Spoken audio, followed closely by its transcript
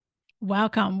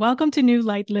Welcome to New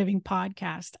Light Living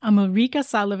Podcast. I'm Ulrika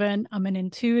Sullivan. I'm an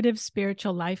intuitive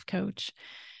spiritual life coach.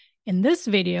 In this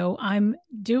video, I'm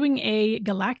doing a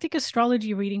galactic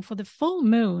astrology reading for the full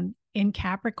moon in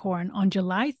Capricorn on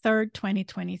July 3rd,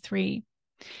 2023.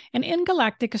 And in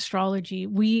galactic astrology,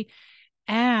 we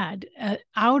add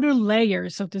outer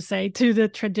layers, so to say, to the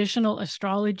traditional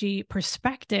astrology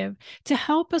perspective to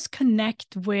help us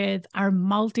connect with our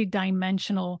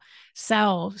multidimensional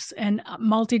selves and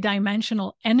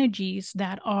multidimensional energies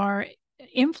that are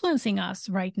influencing us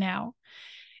right now.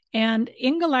 And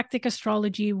in galactic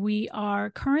astrology, we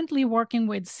are currently working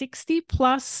with 60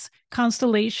 plus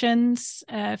constellations,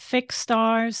 fixed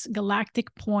stars,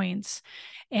 galactic points.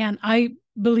 And I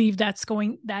believe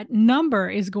that number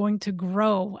is going to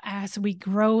grow as we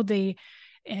grow the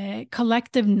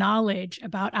collective knowledge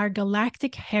about our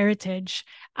galactic heritage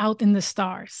out in the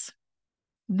stars.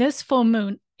 This full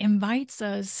moon invites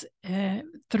us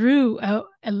through a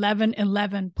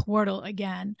 11-11 portal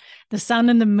again. The sun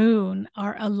and the moon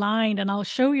are aligned, and I'll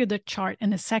show you the chart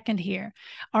in a second here,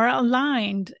 are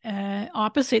aligned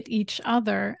opposite each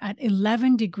other at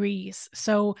 11 degrees.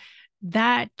 So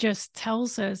that just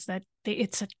tells us that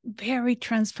it's a very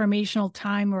transformational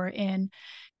time we're in.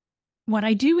 What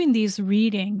I do in these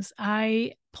readings,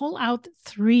 I pull out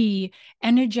 3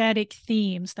 energetic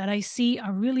themes that I see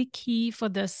are really key for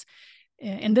this,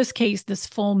 in this case, this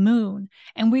full moon.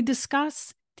 And we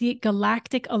discuss the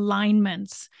galactic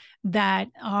alignments that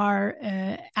are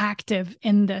active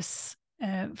in this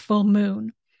full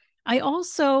moon. I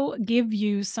also give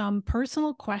you some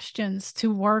personal questions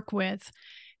to work with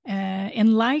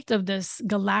in light of this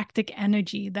galactic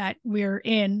energy that we're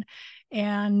in.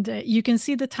 And you can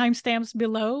see the timestamps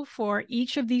below for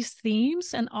each of these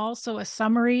themes and also a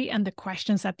summary and the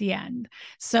questions at the end.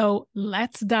 So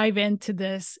let's dive into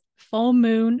this full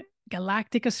moon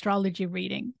galactic astrology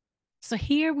reading. So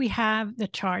here we have the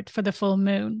chart for the full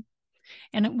moon.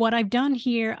 And what I've done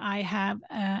here, I have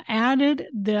added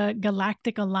the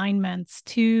galactic alignments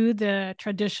to the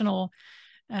traditional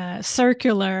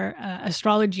circular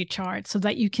astrology chart so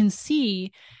that you can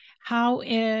see how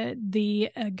the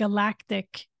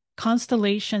galactic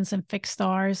constellations and fixed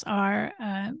stars are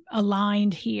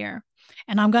aligned here.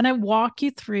 And I'm going to walk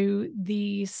you through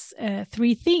these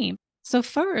 3 themes. So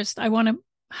first, I want to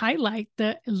highlight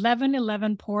the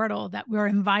 11-11 portal that we're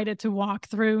invited to walk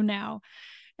through now.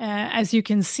 As you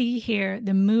can see here,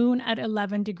 the moon at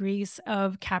 11 degrees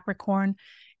of Capricorn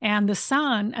and the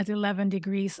sun at 11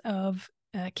 degrees of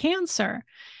Cancer.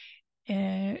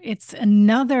 It's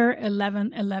another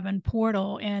 11-11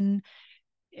 portal. And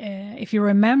if you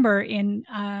remember, in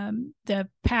the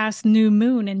past new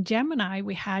moon in Gemini,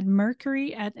 we had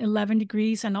Mercury at 11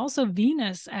 degrees and also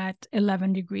Venus at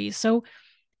 11 degrees. So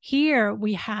here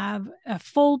we have a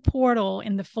full portal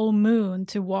in the full moon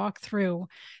to walk through.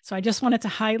 So I just wanted to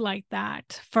highlight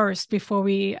that first before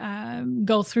we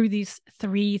go through these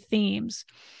 3 themes.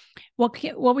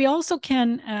 What we also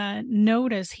can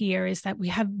notice here is that we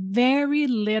have very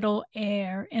little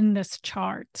air in this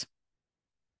chart.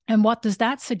 And what does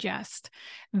that suggest?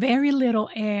 Very little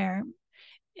air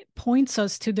points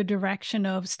us to the direction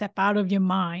of step out of your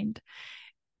mind.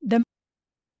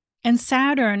 And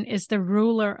Saturn is the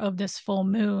ruler of this full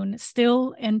moon,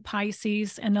 still in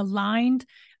Pisces and aligned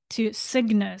to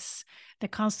Cygnus, the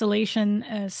constellation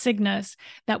Cygnus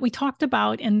that we talked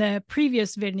about in the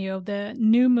previous video, the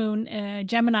new moon,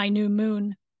 Gemini new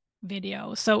moon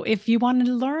video. So if you want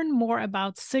to learn more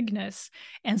about Cygnus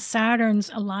and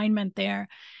Saturn's alignment there,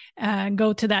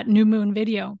 go to that new moon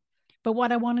video. But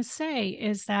what I want to say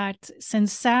is that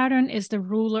since Saturn is the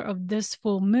ruler of this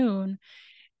full moon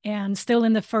and still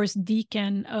in the first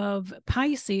decan of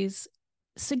Pisces,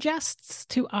 suggests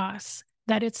to us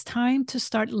that it's time to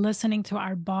start listening to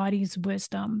our body's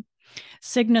wisdom.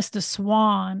 Cygnus the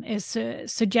swan is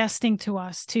suggesting to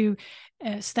us to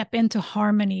step into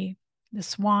harmony. The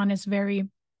swan is very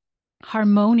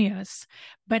harmonious,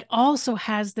 but also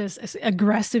has this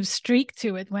aggressive streak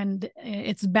to it when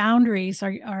its boundaries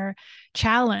are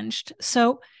challenged.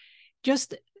 So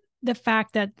just the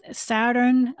fact that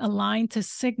Saturn aligned to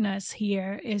Cygnus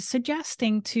here is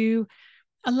suggesting to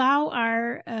allow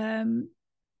our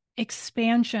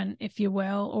expansion, if you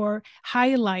will, or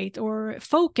highlight or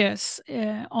focus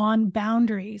on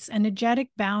boundaries. Energetic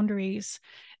boundaries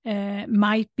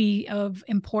might be of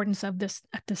importance at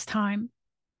this time.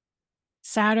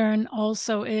 Saturn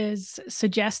also is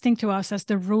suggesting to us, as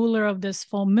the ruler of this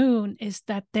full moon, is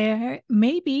that there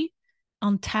may be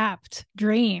untapped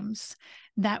dreams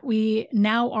that we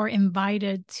now are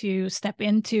invited to step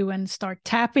into and start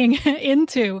tapping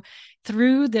into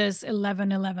through this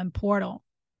 11-11 portal.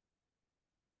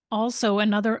 also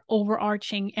another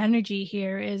overarching energy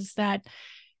here is that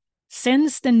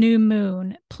since the new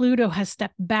moon, Pluto has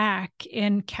stepped back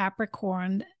in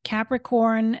Capricorn.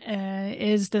 Capricorn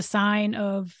is the sign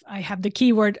of, I have the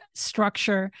keyword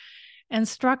structure. And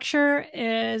structure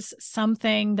is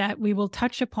something that we will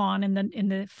touch upon in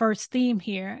the first theme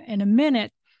here in a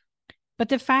minute. But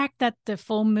the fact that the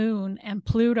full moon and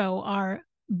Pluto are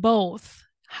both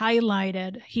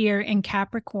highlighted here in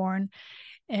Capricorn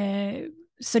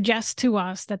suggests to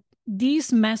us that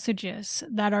these messages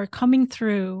that are coming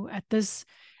through at this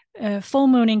full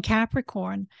moon in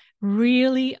Capricorn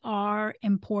really are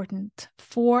important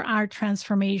for our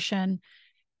transformation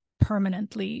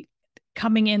permanently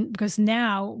coming in, because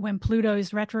now when Pluto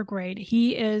is retrograde,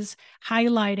 he is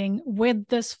highlighting with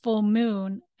this full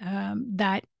moon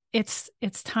that it's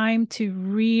time to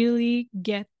really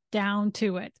get down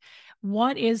to it.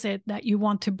 What is it that you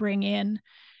want to bring in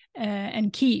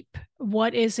and keep?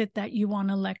 What is it that you want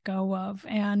to let go of?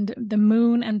 And the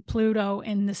moon and Pluto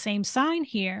in the same sign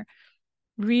here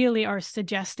really are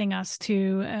suggesting us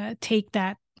to take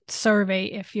that survey,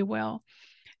 if you will,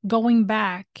 going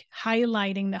back,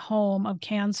 highlighting the home of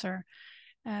Cancer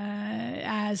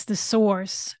as the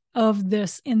source of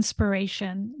this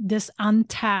inspiration, this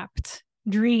untapped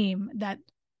dream that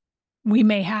we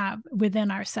may have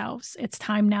within ourselves. It's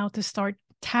time now to start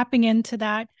tapping into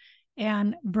that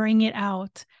and bring it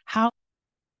out. How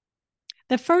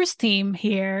the first theme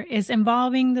here is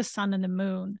involving the sun and the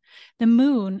moon. The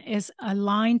moon is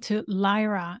aligned to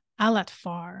Lyra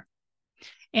Alatfar.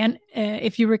 And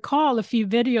if you recall a few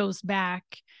videos back,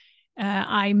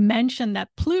 I mentioned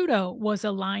that Pluto was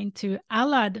aligned to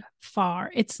Aladfar.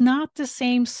 It's not the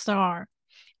same star.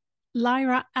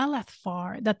 Lyra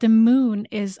Alatfar, that the moon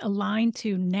is aligned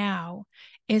to now,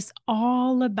 is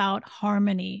all about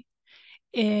harmony.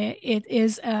 It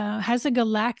is has a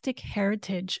galactic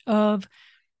heritage of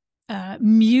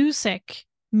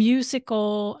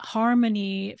musical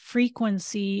harmony,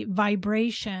 frequency,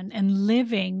 vibration, and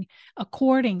living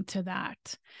according to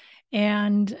that.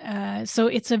 And so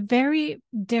it's a very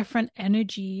different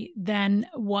energy than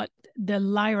what the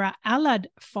Lyra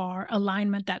Aladfar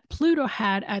alignment that Pluto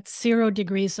had at 0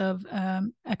 degrees of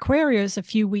Aquarius a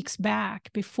few weeks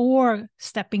back before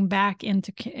stepping back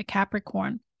into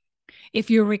Capricorn. If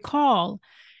you recall,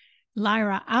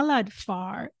 Lyra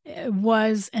Aladfar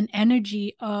was an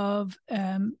energy of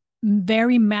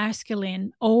very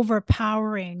masculine,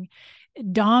 overpowering,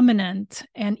 dominant,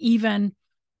 and even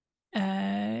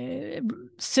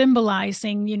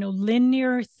symbolizing,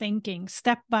 linear thinking,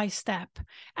 step by step,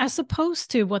 as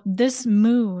opposed to what this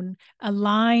moon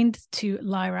aligned to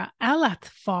Lyra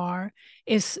Alatfar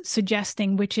is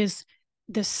suggesting, which is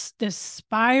this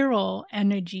spiral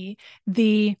energy,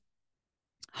 the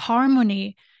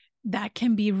harmony that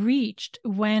can be reached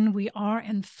when we are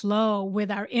in flow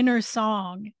with our inner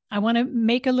song. I want to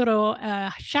make a little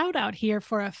shout out here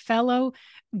for a fellow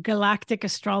Galactic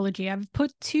Astrology. I've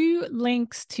put 2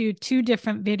 links to 2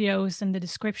 different videos in the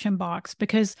description box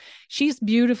because she's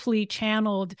beautifully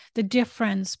channeled the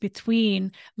difference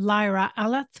between Lyra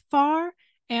Alatfar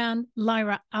and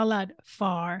Lyra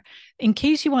Aladfar, in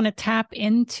case you want to tap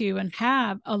into and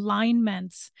have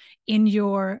alignments in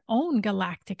your own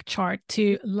galactic chart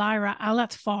to Lyra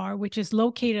Alatfar, which is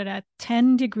located at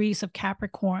 10 degrees of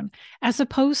Capricorn, as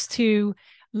opposed to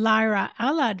Lyra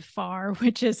Aladfar,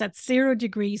 which is at 0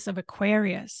 degrees of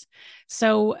Aquarius.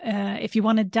 So if you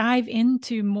want to dive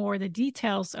into more the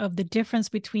details of the difference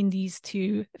between these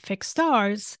 2 fixed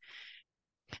stars,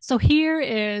 so here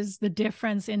is the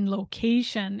difference in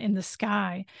location in the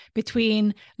sky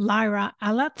between Lyra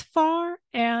Alatfar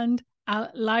and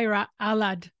Lyra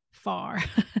Aladfar.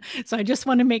 So I just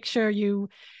want to make sure you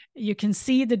can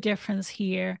see the difference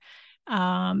here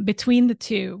between the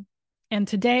 2. And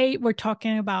today we're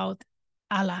talking about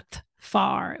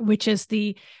Alatfar, which is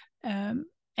the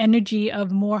energy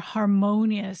of more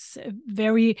harmonious,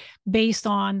 very based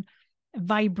on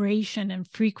vibration and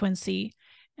frequency,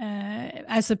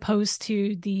 as opposed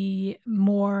to the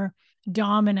more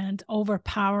dominant,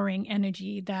 overpowering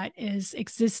energy that is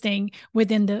existing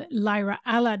within the Lyra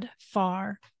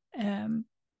Aladfar. And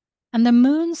the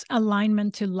moon's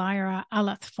alignment to Lyra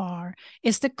Aladfar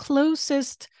is the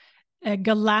closest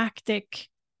galactic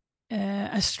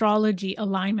astrology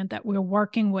alignment that we're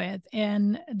working with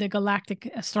in the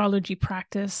galactic astrology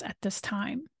practice at this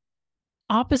time.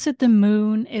 Opposite the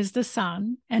moon is the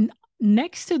sun, and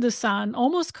next to the sun,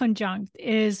 almost conjunct,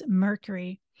 is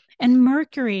Mercury. And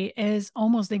Mercury is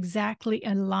almost exactly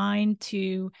aligned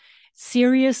to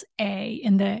Sirius A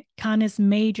in the Canis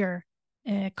Major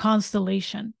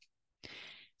constellation.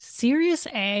 Sirius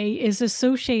A is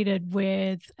associated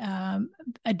with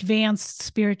advanced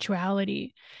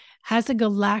spirituality, has a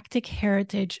galactic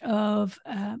heritage of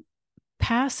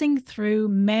passing through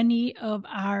many of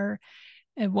our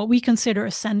what we consider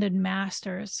ascended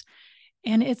masters.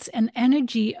 And it's an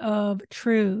energy of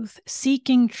truth,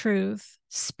 seeking truth,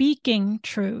 speaking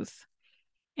truth.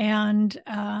 And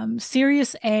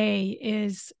Sirius A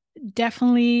is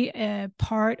definitely a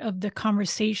part of the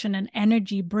conversation and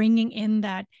energy, bringing in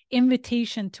that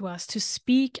invitation to us to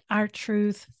speak our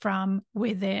truth from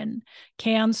within.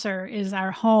 Cancer is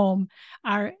our home,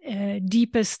 our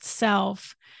deepest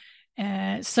self.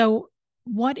 So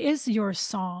what is your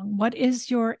song? What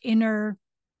is your inner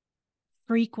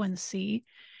frequency?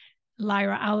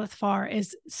 Lyra Alithfar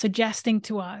is suggesting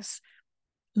to us,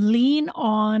 lean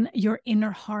on your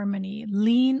inner harmony,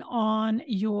 lean on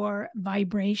your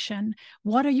vibration.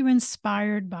 What are you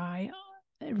inspired by?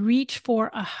 Reach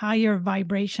for a higher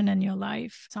vibration in your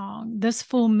life. Song. This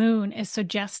full moon is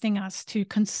suggesting us to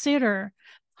consider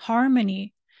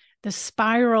harmony, the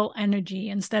spiral energy,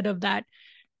 instead of that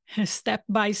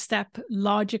step-by-step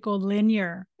logical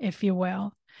linear, if you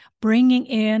will, bringing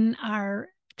in our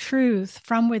truth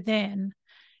from within.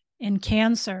 In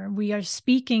Cancer, we are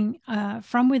speaking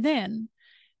from within,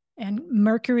 and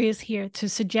Mercury is here to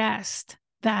suggest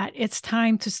that it's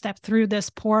time to step through this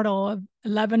portal of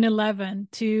 1111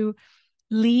 to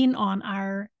lean on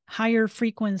our higher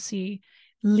frequency,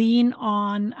 lean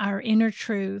on our inner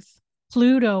truth.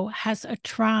 Pluto has a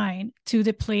trine to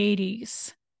the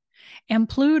Pleiades, and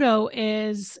Pluto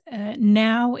is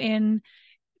now in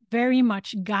very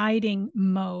much guiding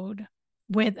mode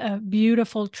with a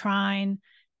beautiful trine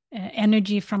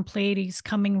energy from Pleiades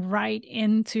coming right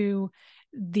into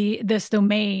this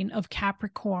domain of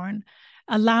Capricorn,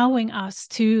 allowing us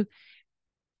to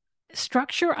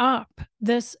structure up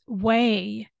this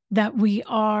way that we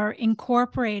are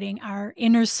incorporating our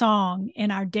inner song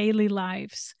in our daily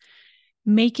lives,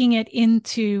 making it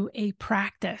into a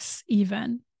practice,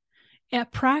 even a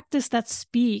practice that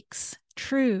speaks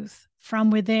truth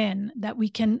from within, that we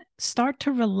can start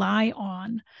to rely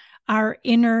on our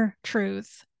inner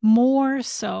truth more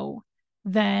so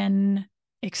than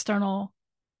external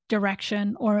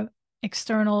direction or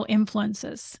external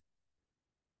influences.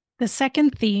 The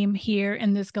second theme here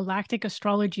in this galactic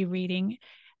astrology reading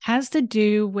has to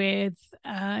do with,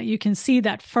 you can see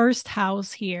that first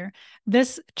house here.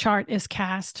 This chart is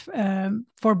cast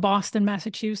for Boston,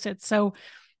 Massachusetts. So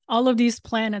all of these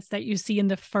planets that you see in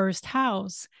the first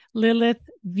house, Lilith,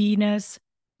 Venus,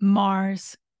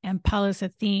 Mars, and Pallas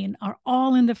Athene, are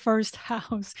all in the first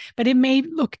house, but it may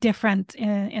look different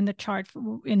in the chart,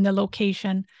 in the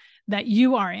location that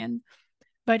you are in.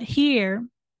 But here,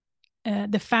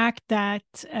 the fact that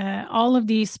all of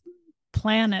these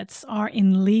planets are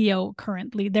in Leo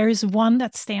currently, there is one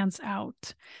that stands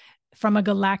out from a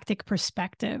galactic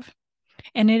perspective.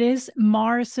 And it is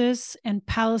Mars's and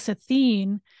Pallas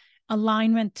Athene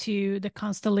alignment to the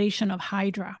constellation of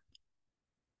Hydra.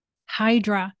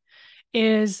 Hydra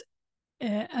is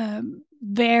a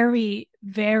very,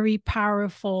 very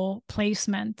powerful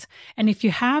placement. And if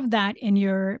you have that in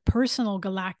your personal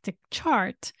galactic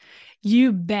chart,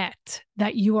 you bet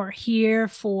that you are here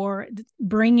for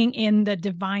bringing in the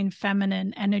divine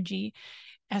feminine energy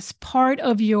as part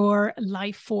of your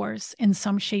life force in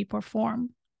some shape or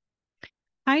form.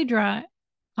 Hydra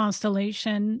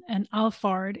constellation and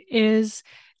Alphard is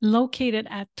located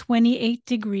at 28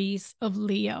 degrees of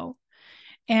Leo.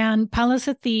 And Pallas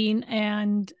Athene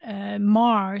and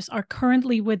Mars are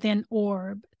currently within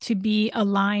orb to be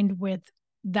aligned with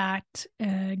that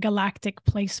galactic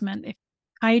placement.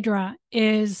 Hydra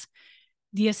is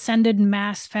the ascended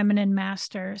mass feminine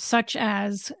master, such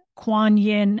as Kuan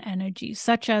Yin energy,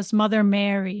 such as Mother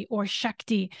Mary or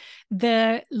Shakti,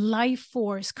 the life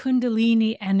force,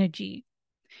 Kundalini energy.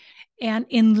 And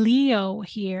in Leo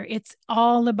here, it's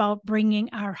all about bringing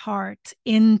our heart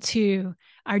into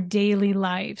our daily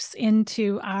lives,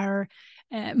 into our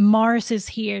Mars is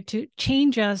here to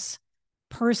change us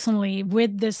personally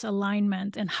with this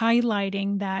alignment, and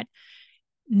highlighting that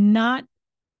not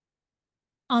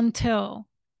until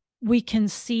we can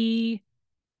see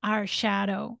our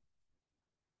shadow,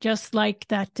 just like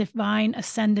that divine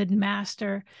ascended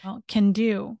master can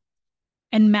do,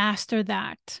 and master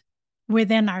that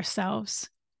within ourselves,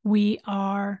 we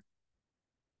are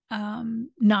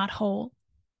not whole.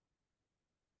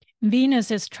 Venus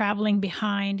is traveling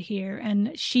behind here,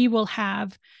 and she will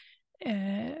have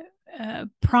a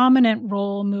prominent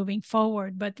role moving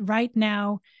forward. But right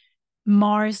now,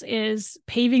 Mars is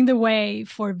paving the way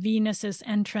for Venus's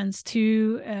entrance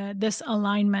to this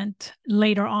alignment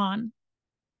later on.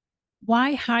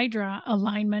 Why Hydra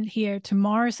alignment here to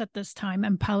Mars at this time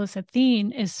and Pallas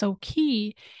Athene is so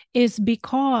key is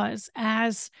because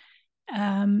as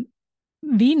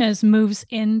Venus moves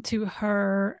into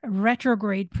her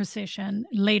retrograde position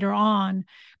later on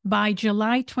by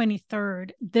July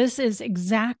 23rd, this is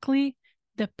exactly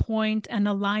the point and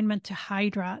alignment to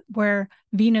Hydra where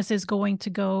Venus is going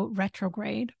to go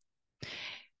retrograde.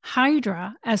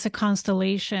 Hydra as a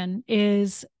constellation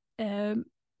is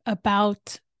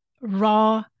about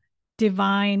raw,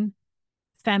 divine,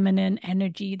 feminine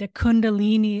energy, the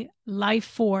Kundalini life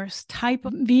force type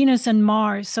of Venus and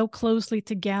Mars so closely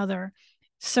together,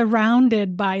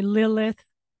 surrounded by Lilith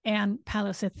and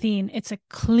Pallas Athene. It's a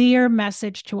clear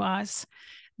message to us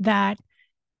that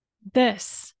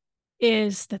this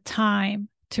is the time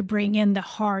to bring in the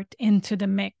heart into the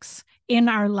mix in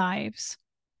our lives.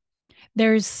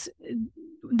 There's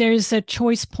a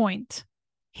choice point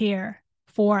here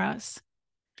for us.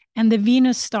 And the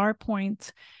Venus star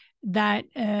point that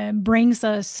brings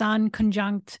a Sun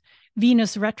conjunct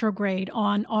Venus retrograde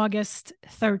on August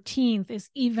 13th is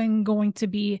even going to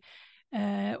be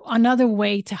another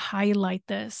way to highlight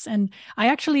this. And I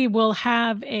actually will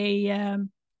have a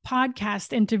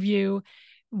podcast interview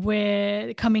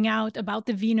coming out about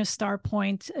the Venus star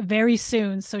point very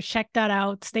soon. So check that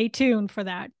out. Stay tuned for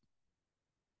that.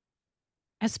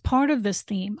 As part of this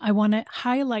theme, I want to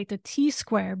highlight the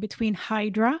T-square between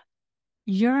Hydra,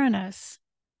 Uranus,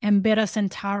 and Beta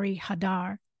Centauri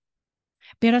Hadar.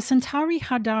 Beta Centauri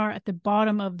Hadar at the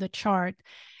bottom of the chart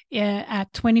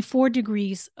at 24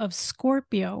 degrees of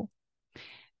Scorpio.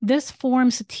 This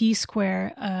forms a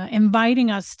T-square, inviting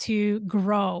us to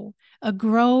grow,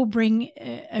 bring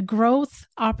a growth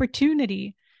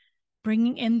opportunity,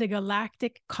 bringing in the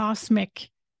galactic cosmic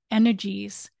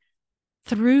energies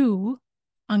through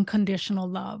unconditional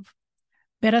love.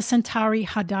 Beta Centauri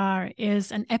Hadar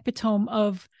is an epitome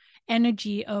of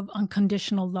energy of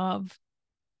unconditional love.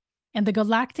 And the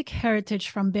galactic heritage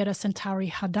from Beta Centauri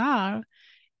Hadar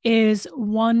is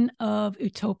one of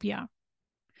utopia,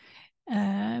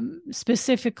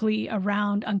 specifically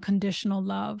around unconditional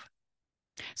love.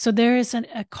 So there is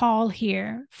a call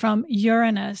here from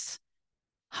Uranus,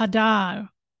 Hadar,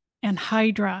 and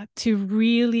Hydra to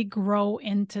really grow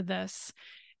into this,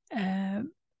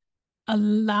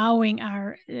 allowing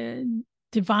our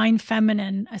divine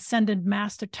feminine ascended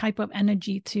master type of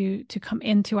energy to come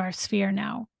into our sphere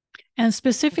now. And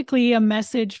specifically a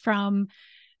message from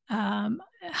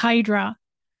Hydra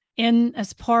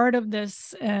as part of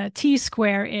this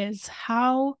T-square is,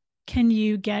 how can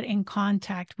you get in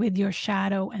contact with your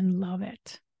shadow and love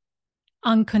it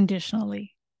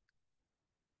unconditionally?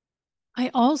 I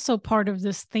also, part of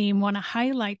this theme, want to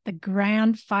highlight the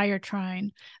grand fire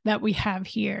trine that we have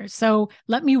here. So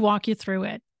let me walk you through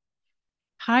it.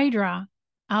 Hydra,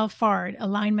 Alphard,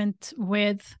 alignment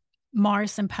with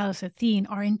Mars and Pallas Athene,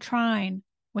 are in trine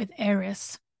with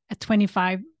Eris at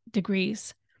 25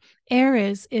 degrees.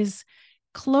 Eris is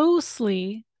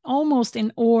closely, almost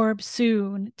in orb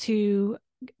soon, to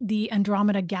the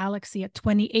Andromeda galaxy at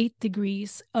 28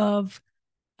 degrees of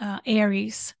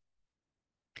Aries.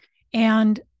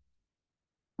 And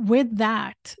with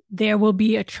that, there will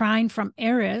be a trine from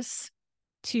Eris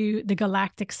to the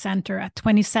galactic center at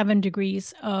 27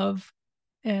 degrees of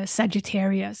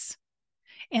Sagittarius.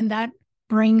 And that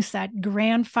brings that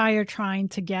grand fire trine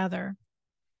together.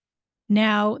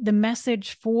 Now, the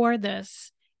message for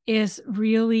this is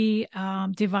really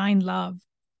divine love,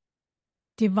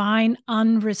 divine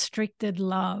unrestricted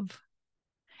love.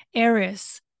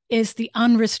 Eris is the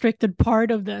unrestricted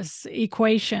part of this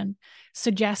equation,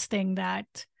 suggesting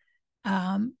that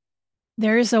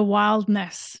there is a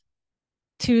wildness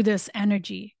to this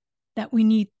energy that we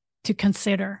need to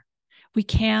consider. We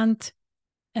can't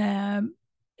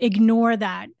ignore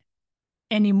that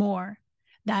anymore.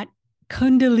 That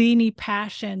Kundalini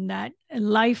passion, that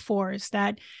life force,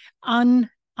 that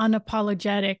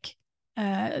unapologetic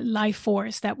life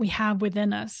force that we have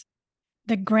within us.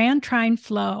 The grand trine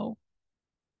flow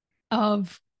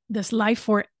of this life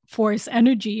force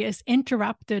energy is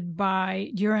interrupted by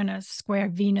Uranus square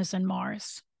Venus and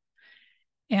Mars,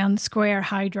 and square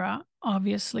Hydra,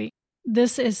 obviously.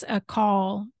 This is a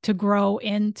call to grow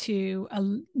into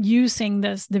using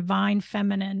this divine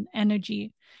feminine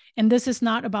energy. And this is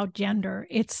not about gender.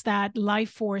 It's that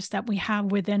life force that we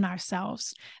have within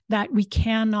ourselves that we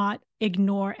cannot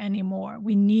ignore anymore.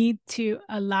 We need to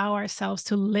allow ourselves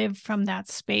to live from that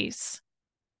space.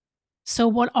 So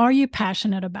what are you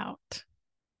passionate about?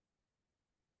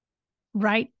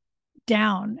 Write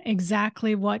down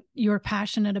exactly what you're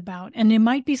passionate about. And it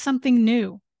might be something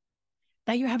new.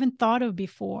 that you haven't thought of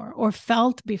before or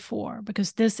felt before,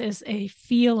 because this is a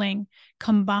feeling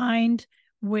combined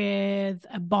with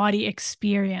a body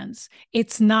experience.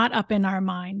 It's not up in our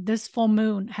mind. This full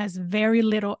moon has very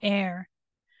little air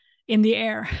in the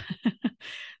air.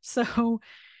 So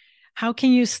how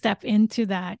can you step into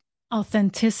that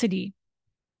authenticity,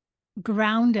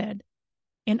 grounded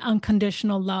in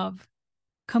unconditional love,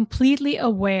 completely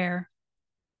aware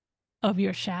of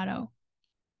your shadow?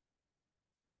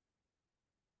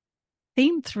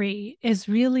 Theme 3 is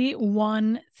really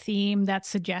one theme that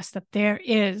suggests that there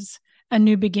is a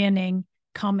new beginning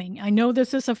coming. I know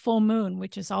this is a full moon,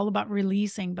 which is all about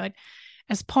releasing, but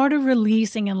as part of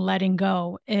releasing and letting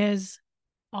go is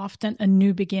often a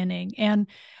new beginning. And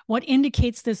what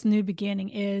indicates this new beginning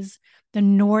is the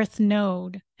North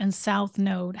Node and South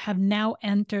Node have now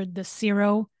entered the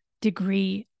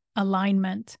 0-degree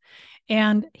alignment.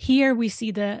 And here we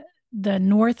see the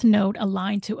North Node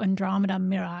aligned to Andromeda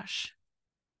Mirage.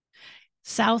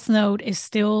 South Node is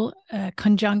still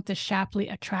conjunct the Shapley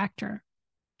attractor.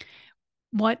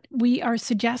 What we are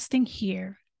suggesting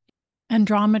here,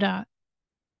 Andromeda,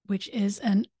 which is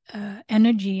an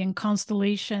energy and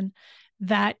constellation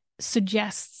that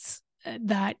suggests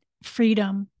that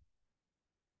freedom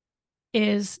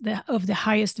is of the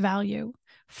highest value.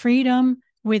 Freedom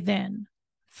within,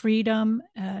 freedom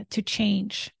to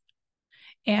change.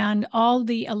 And all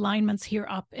the alignments here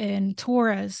up in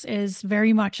Taurus is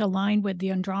very much aligned with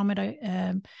the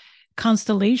Andromeda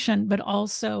constellation, but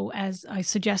also, as I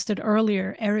suggested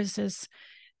earlier, Eris's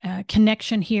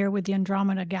connection here with the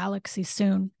Andromeda galaxy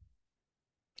soon.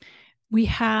 We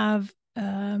have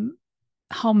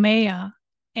Haumea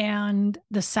and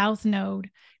the South Node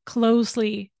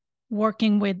closely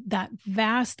working with that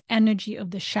vast energy of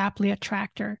the Shapley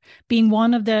attractor, being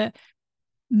one of the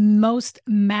most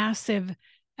massive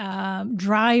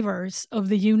drivers of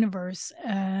the universe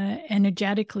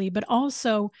energetically, but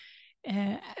also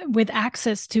with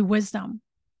access to wisdom.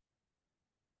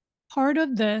 Part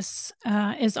of this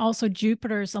is also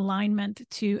Jupiter's alignment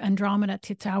to Andromeda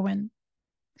Titouan.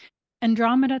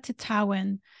 Andromeda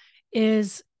Titouan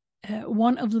is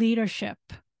one of leadership,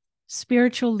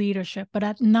 spiritual leadership, but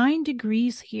at 9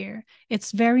 degrees here,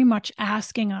 it's very much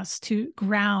asking us to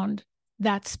ground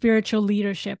that spiritual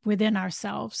leadership within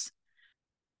ourselves.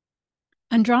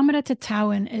 Andromeda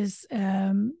Titouan is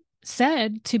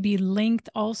said to be linked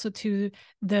also to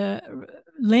the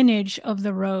lineage of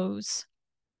the rose,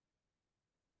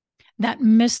 that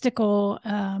mystical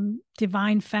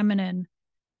divine feminine.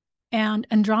 And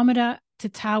Andromeda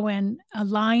Titouan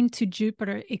aligned to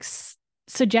Jupiter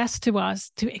suggests to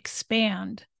us to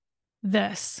expand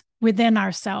this within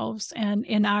ourselves and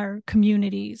in our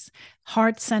communities,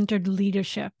 heart-centered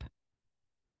leadership.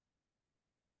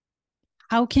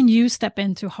 How can you step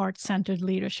into heart-centered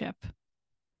leadership?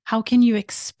 How can you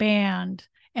expand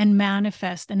and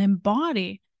manifest and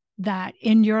embody that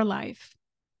in your life?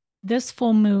 This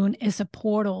full moon is a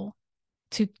portal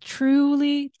to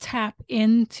truly tap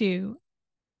into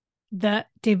the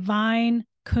divine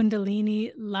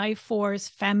Kundalini life force,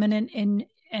 feminine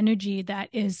energy that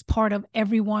is part of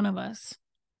every one of us.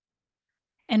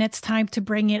 And it's time to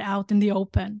bring it out in the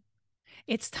open.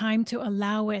 It's time to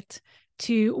allow it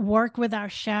to work with our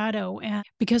shadow. And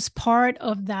because part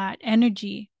of that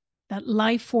energy, that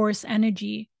life force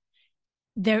energy,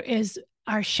 there is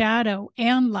our shadow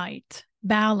and light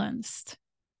balanced.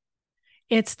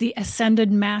 It's the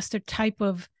ascended master type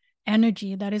of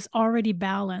energy that is already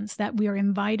balanced, that we are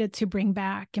invited to bring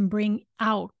back and bring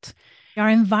out. We are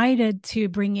invited to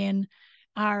bring in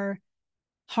our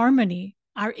harmony,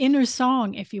 our inner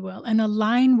song, if you will, and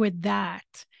align with that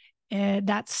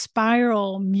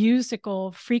spiral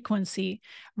musical frequency,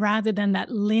 rather than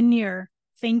that linear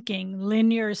thinking,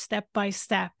 linear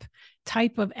step-by-step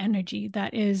type of energy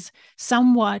that is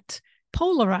somewhat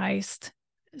polarized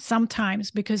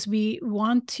sometimes, because we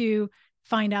want to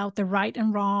find out the right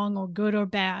and wrong or good or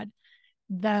bad.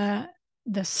 The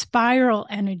spiral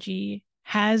energy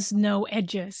has no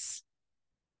edges.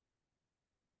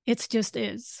 It just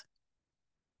is.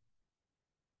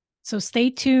 So stay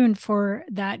tuned for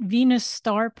that Venus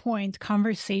star point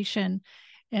conversation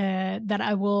that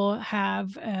I will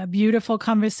have a beautiful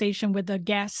conversation with a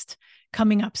guest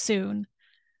coming up soon.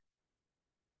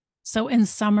 So in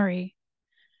summary,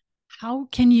 how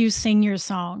can you sing your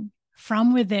song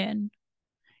from within,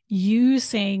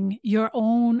 using your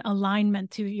own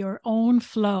alignment to your own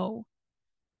flow?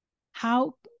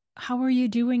 How are you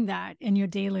doing that in your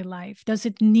daily life? Does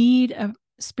it need a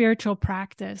spiritual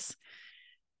practice?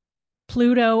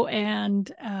 Pluto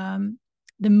and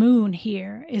the moon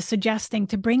here is suggesting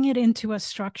to bring it into a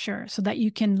structure so that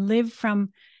you can live from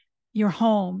your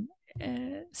home,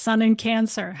 Sun in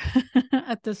Cancer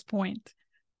at this point.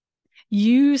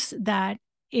 Use that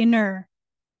inner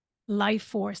life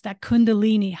force, that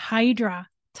Kundalini, Hydra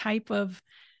type of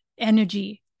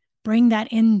energy. Bring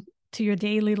that into your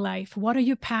daily life. What are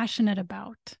you passionate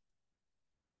about?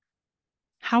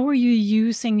 How are you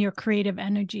using your creative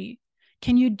energy?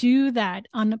 Can you do that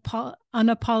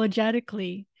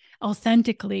unapologetically,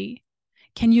 authentically?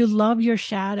 Can you love your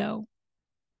shadow?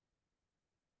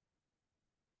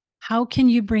 How can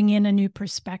you bring in a new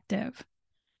perspective,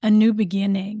 a new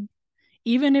beginning?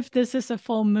 Even if this is a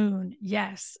full moon,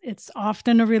 yes, it's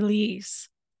often a release,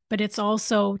 but it's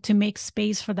also to make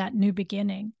space for that new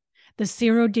beginning. The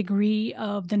 0 degree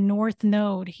of the North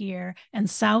Node here and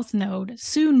South Node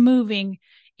soon moving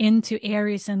into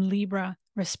Aries and Libra,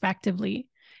 respectively,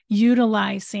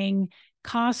 utilizing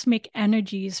cosmic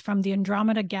energies from the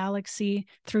Andromeda galaxy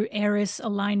through Aries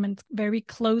alignment, very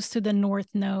close to the North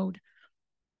Node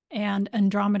and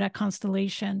Andromeda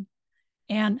constellation,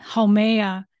 and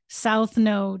Haumea, South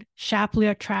Node, Shapley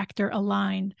attractor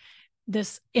aligned.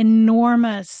 This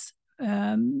enormous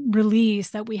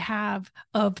release that we have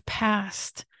of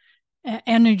past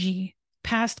energy,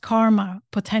 past karma,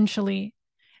 potentially,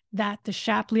 that the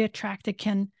Shapley attractor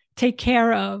can take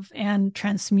care of and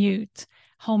transmute.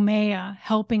 Haumea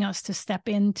helping us to step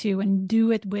into and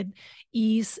do it with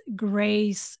ease,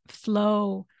 grace,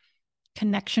 flow,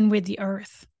 connection with the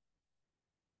earth.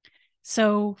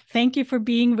 So thank you for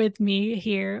being with me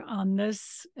here on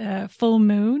this full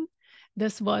moon.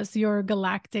 This was your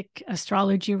galactic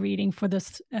astrology reading for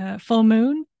this full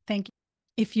moon. Thank you.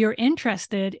 If you're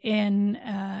interested in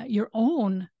your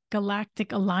own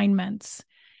galactic alignments,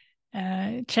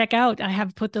 check out, I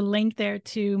have put the link there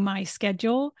to my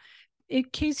schedule in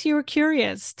case you're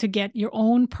curious to get your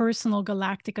own personal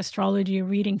galactic astrology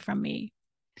reading from me.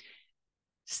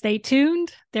 Stay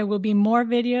tuned. There will be more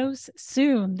videos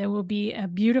soon. There will be a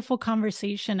beautiful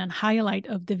conversation and highlight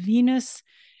of the Venus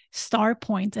star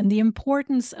point and the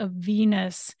importance of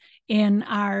Venus in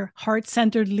our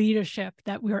heart-centered leadership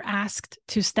that we're asked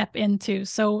to step into.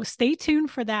 So stay tuned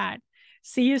for that.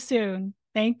 See you soon.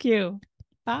 Thank you.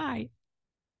 Bye.